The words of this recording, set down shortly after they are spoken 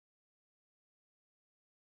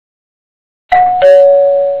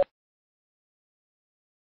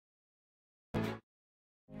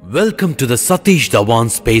Welcome to the Satish Dhawan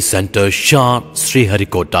Space Center Shar,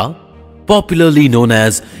 SRIHARIKOTA, popularly known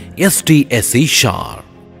as Sdsc Shar.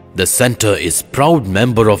 The center is proud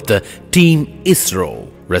member of the Team I.S.R.O,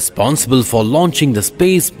 responsible for launching the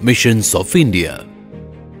space missions of India.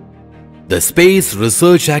 The space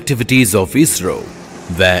research activities of I.S.R.O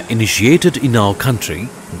were initiated in our country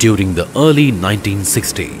during the early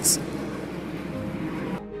 1960s.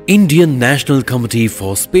 Indian National Committee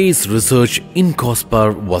for Space Research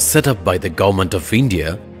I.S.R.O was set up by the Government of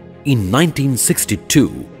India in 1962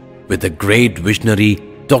 with the great visionary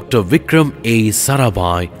Dr. Vikram A.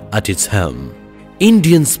 Sarabhai at its helm.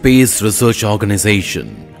 Indian Space Research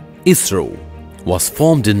Organization I.S.R.O was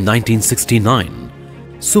formed in 1969,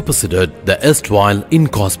 superseded the erstwhile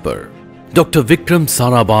I.S.R.O. Dr. Vikram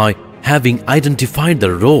Sarabhai, having identified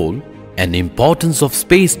the role and importance of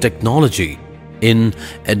space technology in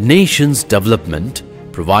a nation's development,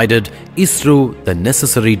 provided I.S.R.O the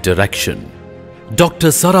necessary direction. Dr.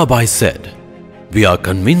 Sarabhai said, "We are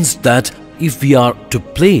convinced that if we are to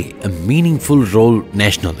play a meaningful role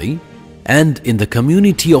nationally and in the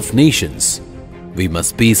community of nations, we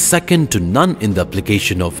must be second to none in the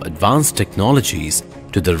application of advanced technologies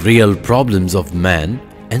to the real problems of man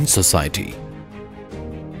and society."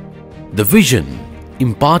 The vision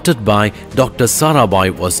imparted by Dr. Sarabhai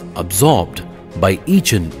was absorbed by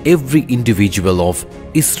each and every individual of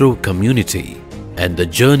I.S.R.O community, and the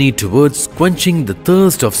journey towards quenching the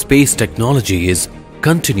thirst of space technology is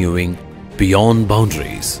continuing beyond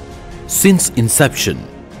boundaries. Since inception,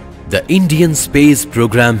 the Indian space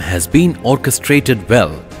program has been orchestrated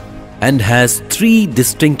well and has three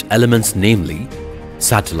distinct elements, namely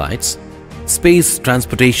satellites, space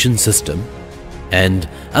transportation system, and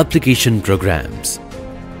application programs.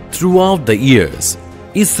 Throughout the years,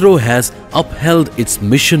 I.S.R.O has upheld its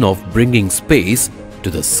mission of bringing space to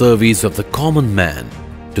the service of the common man,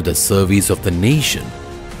 to the service of the nation.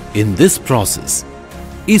 In this process,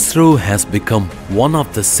 I.S.R.O has become one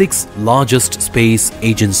of the 6 largest space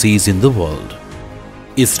agencies in the world.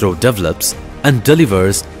 I.S.R.O develops and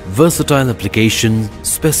delivers versatile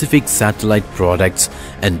application-specific satellite products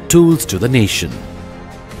and tools to the nation.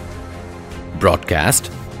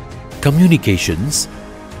 Broadcast, communications,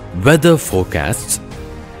 weather forecasts,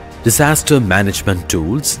 disaster management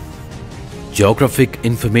tools, geographic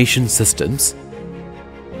information systems,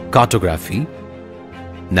 cartography,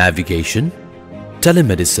 navigation,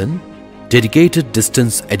 telemedicine, dedicated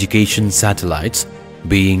distance education satellites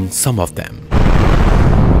being some of them.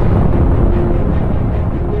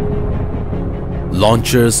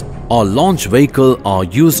 Launchers or launch vehicle are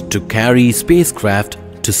used to carry spacecraft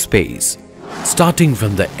to space, starting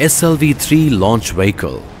from the SLV-3 launch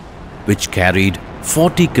vehicle, which carried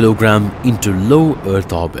 40 kg into low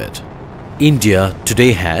Earth orbit. India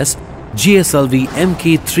today has GSLV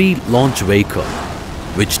Mk3 launch vehicle,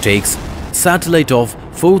 which takes satellite of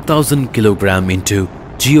 4000 kg into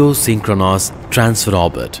geosynchronous transfer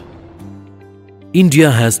orbit.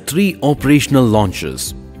 India has 3 operational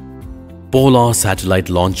launches: Polar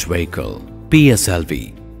Satellite Launch Vehicle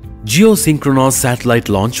 (PSLV), Geosynchronous Satellite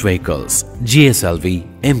Launch Vehicles GSLV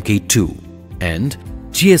Mk2 and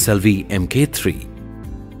GSLV Mk3.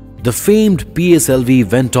 The famed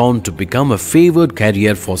PSLV went on to become a favored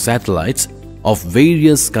carrier for satellites of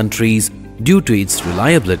various countries due to its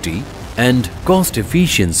reliability and cost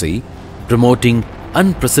efficiency, promoting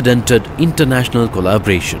unprecedented international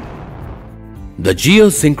collaboration. The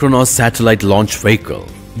Geosynchronous Satellite Launch Vehicle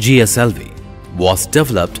 (GSLV) was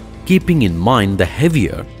developed keeping in mind the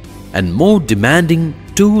heavier and more demanding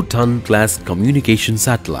 2-ton class communication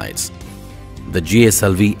satellites. The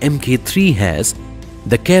GSLV Mk3 has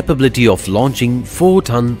the capability of launching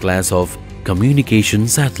 4-ton class of communication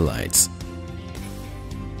satellites.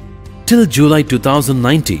 Till July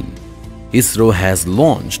 2019, I.S.R.O has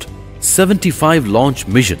launched 75 launch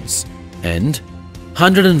missions and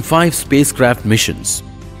 105 spacecraft missions,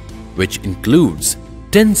 which includes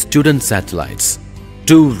 10 student satellites,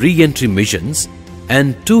 2 re-entry missions,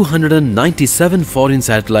 and 297 foreign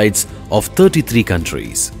satellites of 33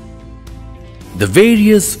 countries. The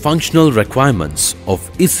various functional requirements of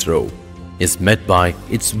I.S.R.O is met by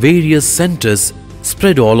its various centers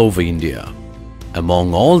spread all over India.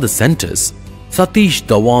 Among all the centers, Satish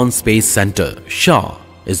Dhawan Space Center Shar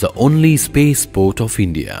is the only spaceport of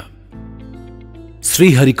India.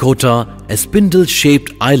 SRIHARIKOTA, a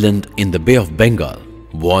spindle-shaped island in the Bay of Bengal,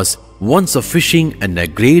 was once a fishing and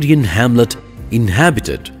agrarian hamlet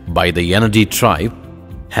inhabited by the Yanadi tribe,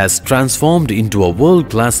 has transformed into a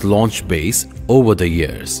world-class launch base over the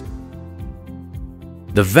years.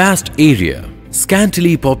 The vast area,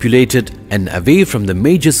 scantily populated and away from the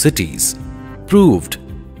major cities, proved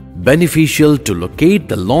beneficial to locate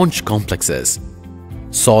the launch complexes,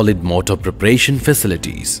 solid motor preparation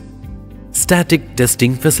facilities, static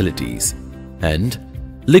testing facilities, and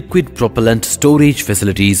liquid propellant storage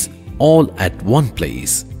facilities all at one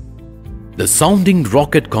place. The sounding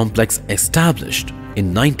rocket complex established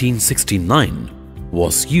in 1969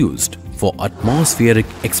 was used for atmospheric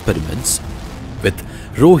experiments with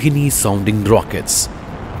Rohini sounding rockets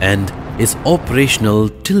and is operational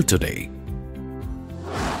till today.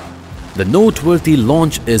 The noteworthy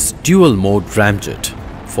launch is dual-mode ramjet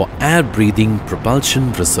for air-breathing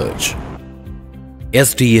propulsion research.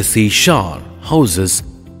 Sdsc Shar houses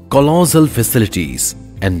colossal facilities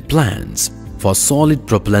and plants for solid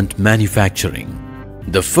propellant manufacturing.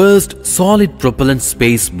 The first solid propellant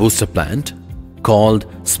space booster plant, called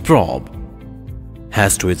I.S.R.O,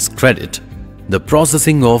 has to its credit the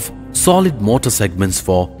processing of solid motor segments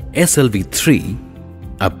for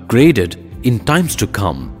SLV-3 upgraded in times to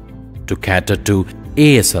come to cater to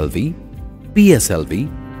ASLV, PSLV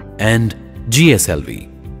and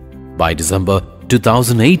GSLV. By December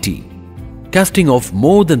 2018, casting of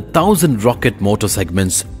more than 1,000 rocket motor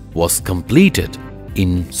segments was completed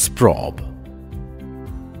in I.S.R.O.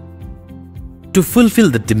 To fulfill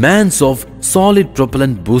the demands of solid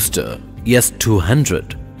propellant booster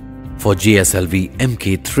S-200 for GSLV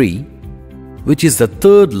Mk3, which is the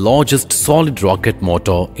third largest solid rocket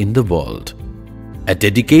motor in the world, a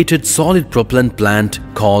dedicated solid propellant plant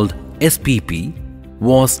called SPP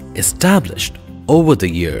was established over the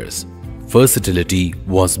years. Versatility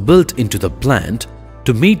was built into the plant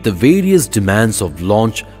to meet the various demands of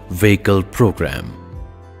launch vehicle program.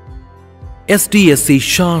 Sdsc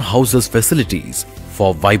Shar houses facilities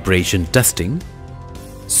for vibration testing,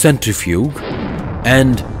 centrifuge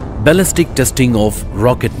and ballistic testing of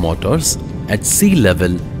rocket motors at sea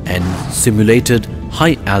level and simulated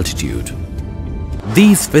high altitude.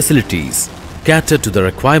 These facilities cater to the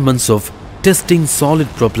requirements of testing solid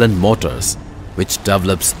propellant motors, which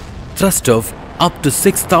develops thrust of up to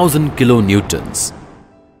 6,000 kilonewtons.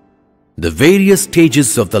 The various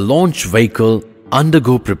stages of the launch vehicle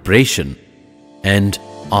undergo preparation and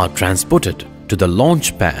are transported to the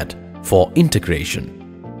launch pad for integration.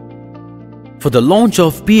 For the launch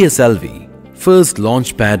of PSLV, first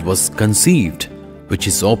launch pad was conceived, which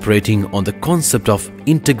is operating on the concept of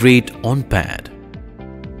integrate on pad.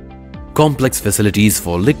 Complex facilities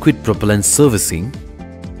for liquid propellant servicing,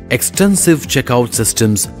 extensive checkout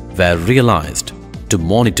systems were realized to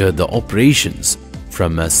monitor the operations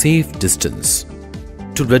from a safe distance.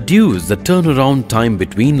 To reduce the turnaround time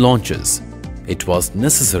between launches, it was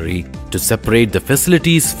necessary to separate the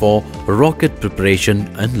facilities for rocket preparation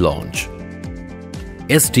and launch.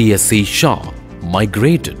 Sdsc Shar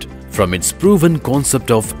migrated from its proven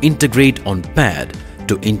concept of integrate on pad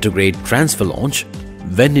to integrate transfer launch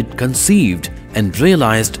when it conceived and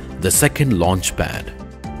realized the second launch pad.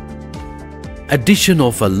 Addition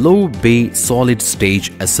of a low bay solid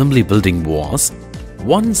stage assembly building was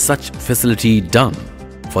one such facility done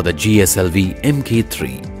for the GSLV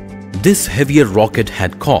Mk3. This heavier rocket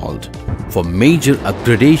had called for major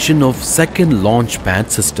upgradation of second launch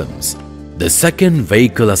pad systems. The second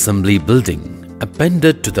vehicle assembly building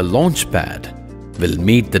appended to the launch pad will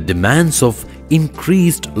meet the demands of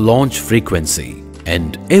increased launch frequency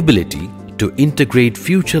and ability to integrate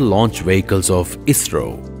future launch vehicles of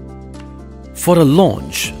I.S.R.O. For a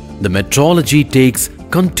launch, the metrology takes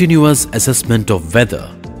continuous assessment of weather.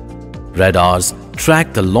 Radars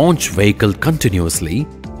track the launch vehicle continuously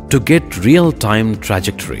to get real-time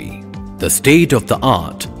trajectory. The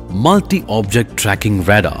state-of-the-art multi-object tracking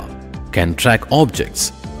radar can track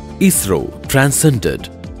objects. I.S.R.O. transcended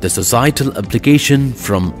the societal application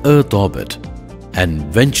from Earth orbit and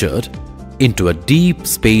ventured into a deep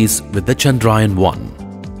space with the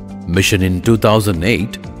Chandrayaan-1 mission in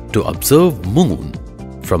 2008 to observe Moon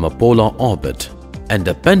from a polar orbit, and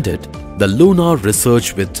appended the lunar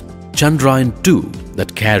research with Chandrayaan-2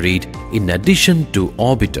 that carried, in addition to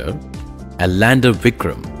orbiter, a lander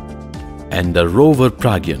Vikram and a rover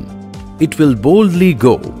Pragyan. It will boldly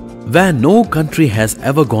go where no country has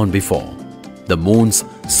ever gone before, the Moon's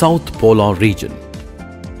South Polar region.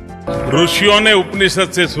 ऋषियों ने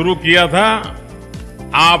उपनिषद से शुरू किया था,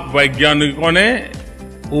 आप वैज्ञानिकों ने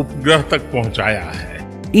उपग्रह तक पहुंचाया है.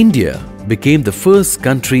 India became the first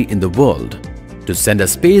country in the world to send a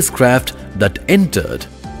spacecraft that entered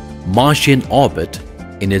Martian orbit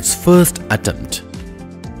in its first attempt.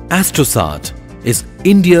 ASTROSAT is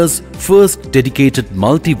India's first dedicated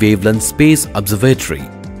multi-wavelength space observatory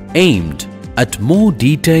aimed at more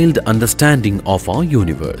detailed understanding of our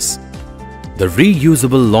universe. The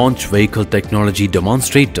reusable launch vehicle technology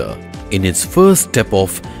demonstrator in its first step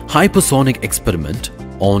of hypersonic experiment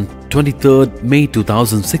on 23rd May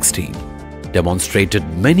 2016, demonstrated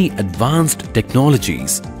many advanced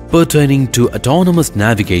technologies pertaining to autonomous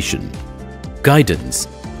navigation, guidance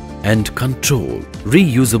and control,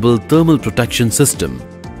 reusable thermal protection system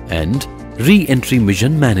and re-entry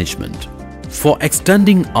mission management. For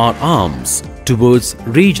extending our arms towards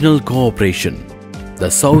regional cooperation, the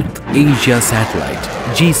South Asia satellite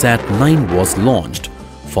GSAT-9 was launched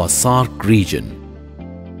for SAARC region.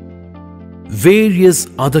 Various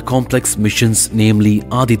other complex missions, namely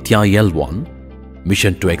Aditya L1,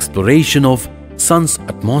 mission to exploration of Sun's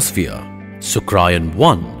atmosphere,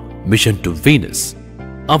 Sukrayan-1, mission to Venus,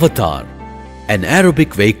 Avatar, an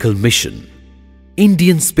aerobic vehicle mission,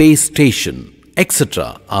 Indian Space Station,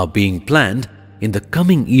 etc. are being planned in the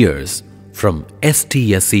coming years from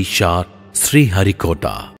Sdsc Shar,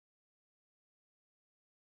 SRIHARIKOTA.